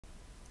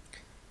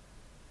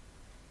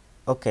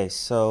Okay,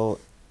 so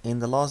in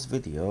the last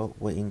video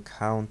we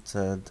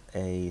encountered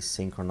a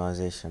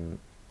synchronization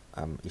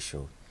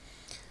issue.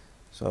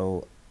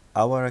 So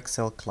our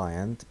Excel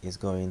client is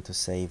going to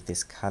save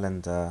this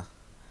calendar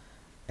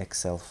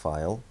Excel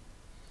file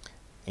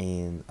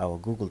in our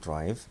Google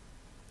Drive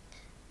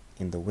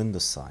in the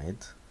Windows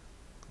side,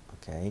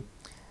 okay,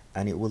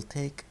 and it will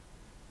take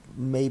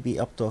maybe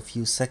up to a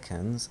few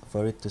seconds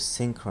for it to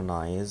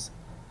synchronize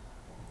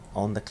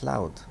on the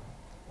cloud,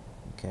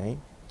 okay,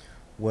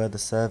 where the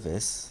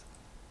service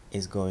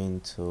is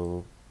going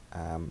to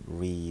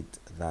read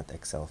that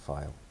Excel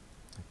file.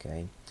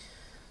 Okay,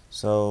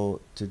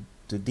 so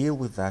to deal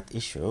with that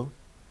issue,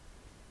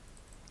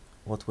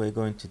 what we're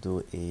going to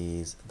do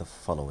is the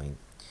following.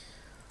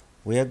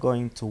 We are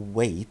going to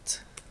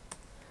wait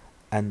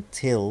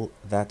until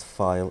that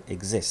file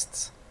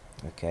exists,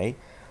 okay,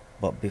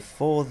 but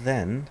before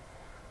then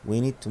we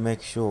need to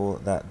make sure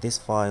that this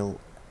file,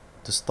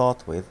 to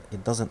start with,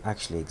 it doesn't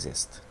actually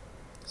exist.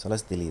 So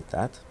let's delete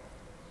that,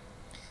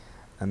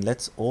 and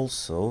let's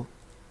also,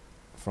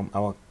 from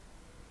our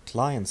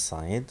client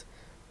side,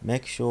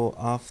 make sure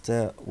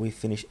after we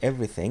finish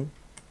everything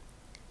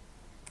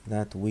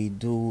that we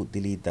do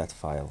delete that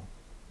file.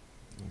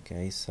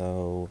 Okay,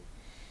 so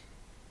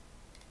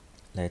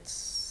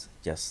let's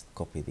just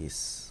copy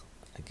this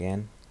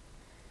again,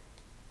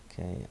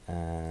 okay,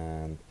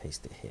 and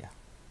paste it here.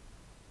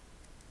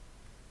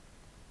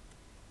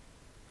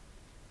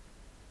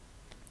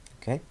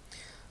 Okay,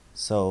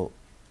 so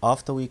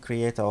after we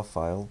create our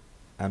file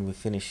and we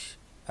finish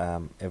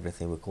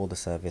everything, we call the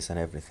service and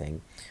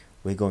everything,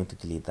 we're going to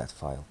delete that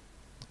file,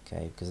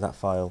 okay, because that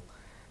file,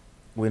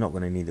 we're not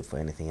going to need it for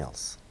anything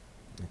else.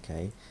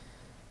 Okay,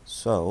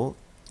 so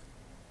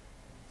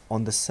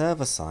on the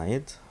server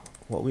side,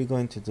 what we're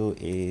going to do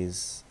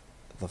is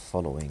the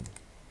following.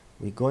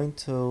 We're going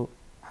to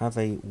have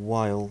a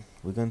while,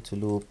 we're going to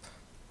loop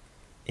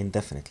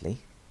indefinitely.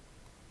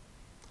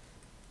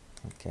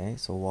 Okay,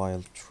 so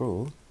while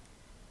true,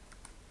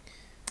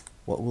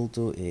 what we'll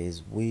do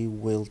is we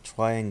will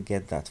try and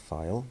get that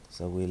file.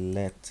 So we'll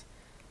let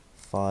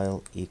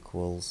file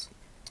equals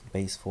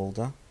base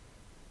folder,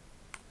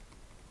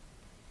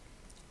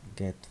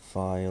 get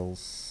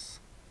files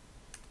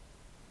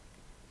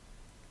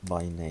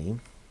by name,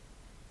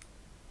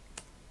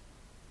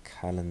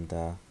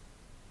 calendar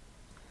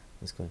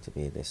is going to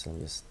be this. I'll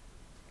just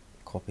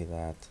copy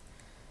that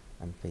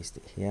and paste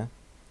it here,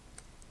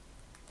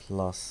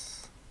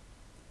 plus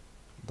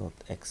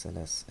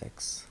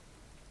 .xlsx,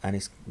 and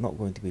it's not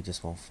going to be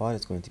just one file,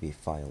 it's going to be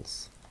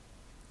files.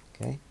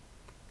 Okay,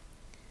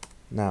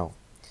 now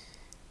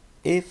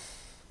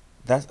if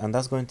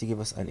that's going to give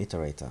us an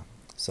iterator.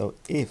 So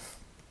if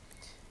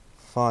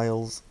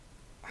files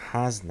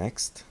has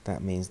next,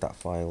 that means that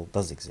file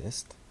does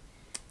exist.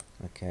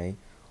 Okay,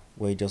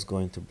 we're just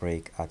going to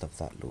break out of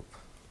that loop,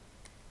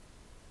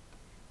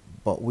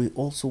 but we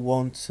also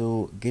want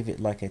to give it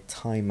like a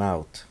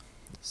timeout.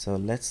 So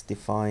let's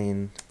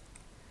define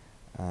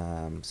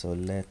so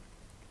let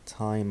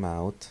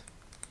timeout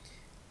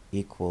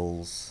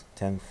equals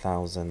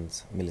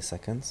 10,000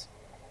 milliseconds.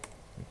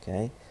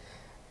 Okay,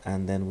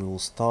 and then we will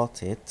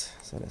start it.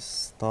 So let's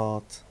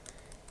start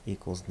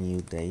equals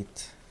new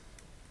date,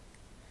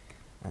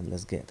 and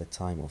let's get the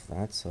time of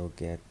that. So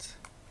get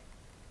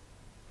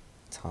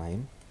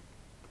time.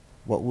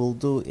 What we'll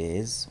do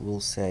is we'll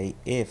say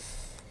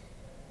if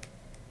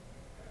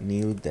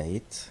new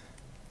date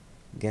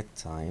get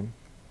time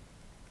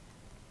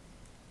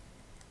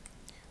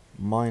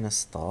minus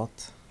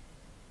start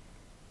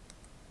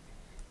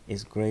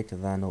is greater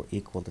than or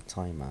equal to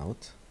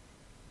timeout,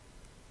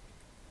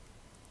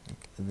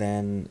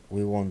 then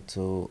we want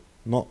to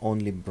not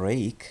only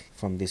break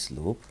from this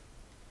loop,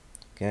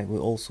 okay, we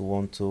also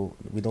want to,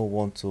 we don't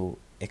want to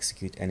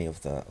execute any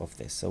of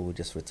this, so we'll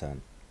just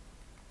return.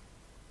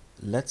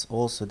 Let's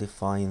also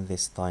define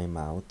this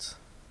timeout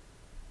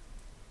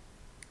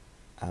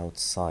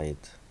outside,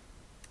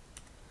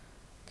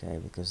 okay,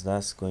 because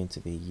that's going to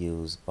be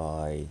used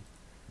by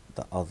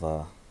the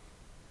other,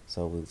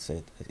 so we'll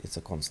say it's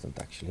a constant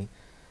actually.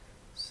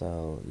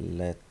 So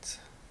let's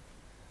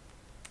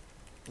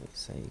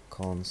say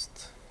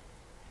const,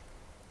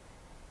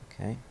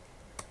 okay,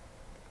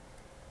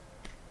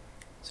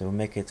 so we'll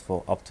make it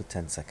for up to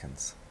 10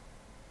 seconds.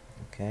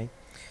 Okay,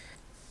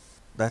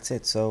 that's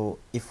it. So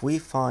if we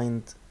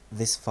find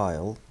this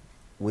file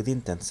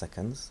within 10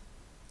 seconds,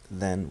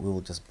 then we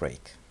will just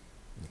break,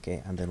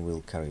 okay, and then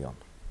we'll carry on.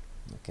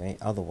 Okay,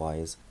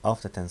 otherwise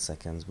after 10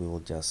 seconds we will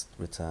just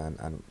return,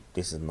 and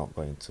this is not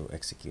going to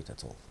execute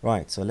at all.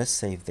 Right, so let's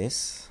save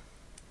this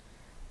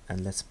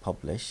and let's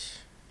publish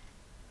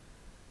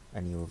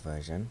a new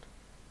version.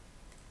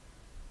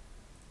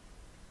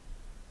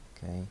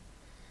 Okay,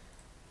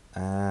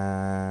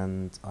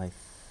 and I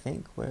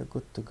think we're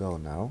good to go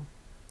now.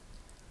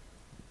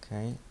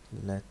 Okay,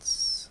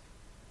 let's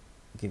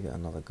give it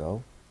another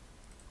go.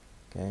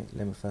 Okay,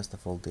 let me first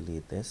of all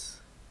delete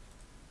this.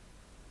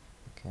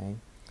 Okay,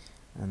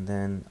 and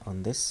then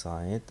on this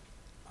side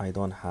I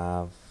don't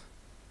have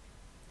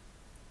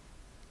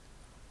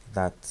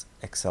that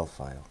Excel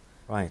file.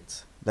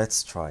 Right,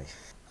 let's try.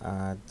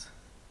 Add.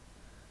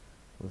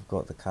 We've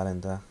got the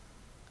calendar.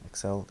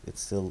 Excel,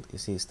 it's still, you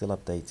see, it's still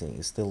updating,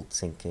 it's still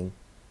syncing.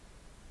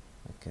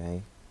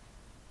 Okay,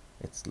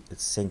 it's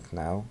synced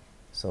now,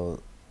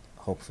 so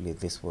hopefully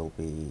this will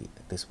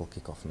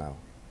kick off now.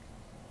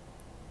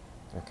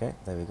 Okay,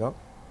 there we go.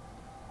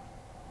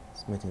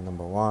 It's meeting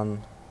number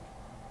 1.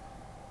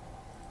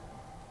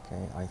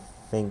 Okay, I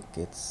think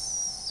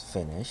it's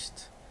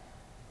finished.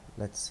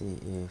 Let's see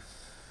if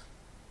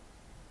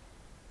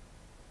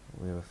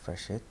we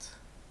refresh it.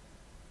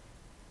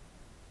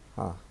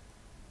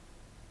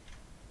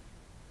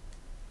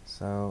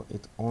 So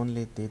it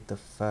only did the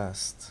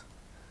first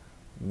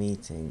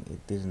meeting,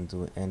 it didn't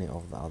do any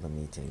of the other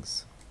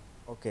meetings.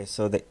 Okay,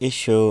 so the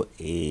issue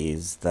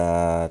is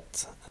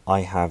that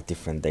I have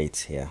different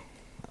dates here.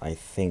 I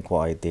think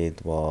what I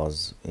did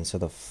was,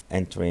 instead of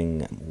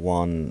entering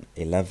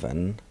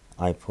 1/11,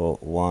 I put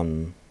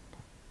the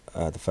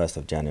 1st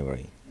of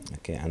January.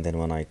 Okay, and then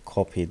when I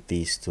copied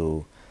these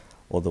two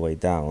all the way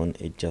down,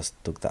 it just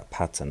took that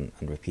pattern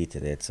and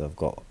repeated it, so I've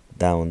got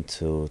down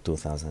to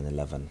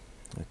 2011.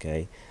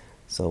 Okay,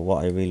 so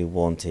what I really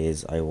want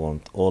is, I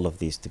want all of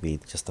these to be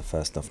just the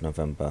 1st of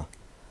November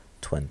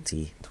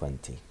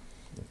 2020.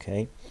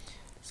 Okay,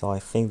 so I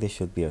think this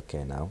should be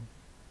okay now.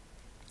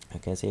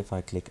 Okay, so if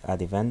I click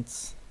add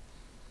events,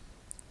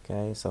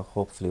 okay, so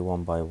hopefully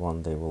one by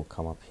one they will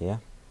come up here.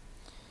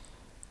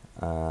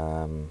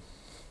 Let's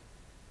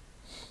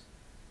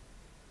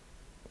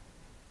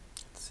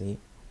see.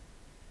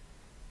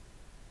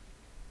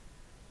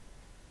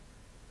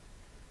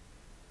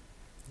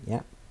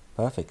 Yeah,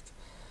 perfect.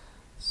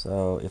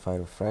 So if I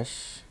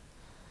refresh,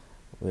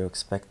 we're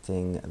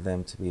expecting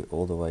them to be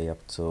all the way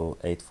up to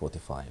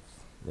 8:45.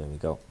 There we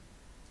go.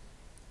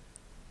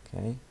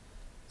 Okay,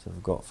 so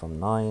we've got from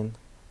 9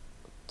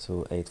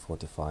 to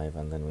 8:45,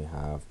 and then we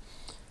have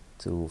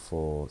 2,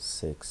 4,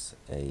 6,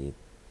 8,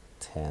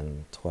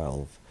 10,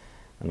 12,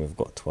 and we've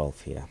got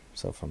 12 here,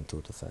 so from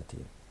 2 to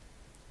 13.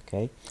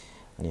 Okay,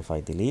 and if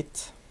I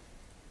delete,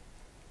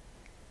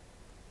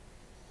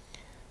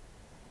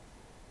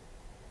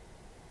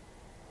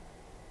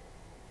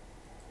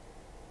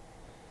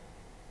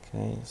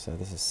 okay, so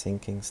this is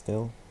syncing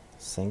still,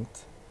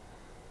 synced.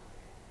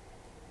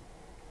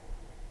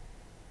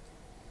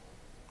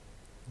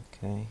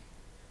 Okay,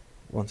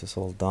 once it's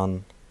all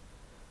done,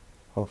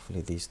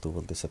 hopefully these two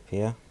will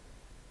disappear.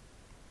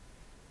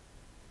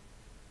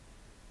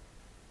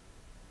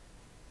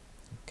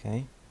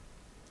 Okay,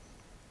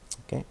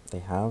 they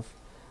have,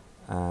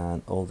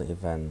 and all the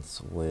events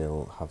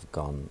will have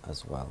gone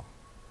as well.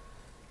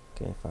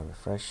 Okay, if I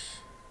refresh,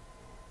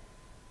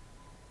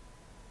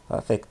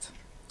 perfect.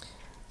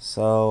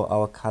 So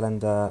our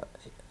calendar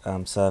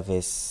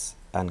service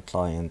and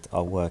client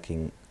are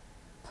working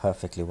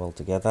perfectly well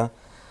together.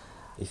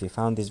 If you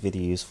found this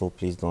video useful,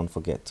 please don't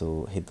forget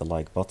to hit the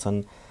like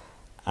button,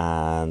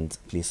 and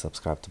please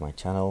subscribe to my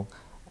channel,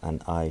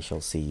 and I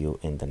shall see you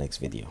in the next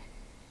video.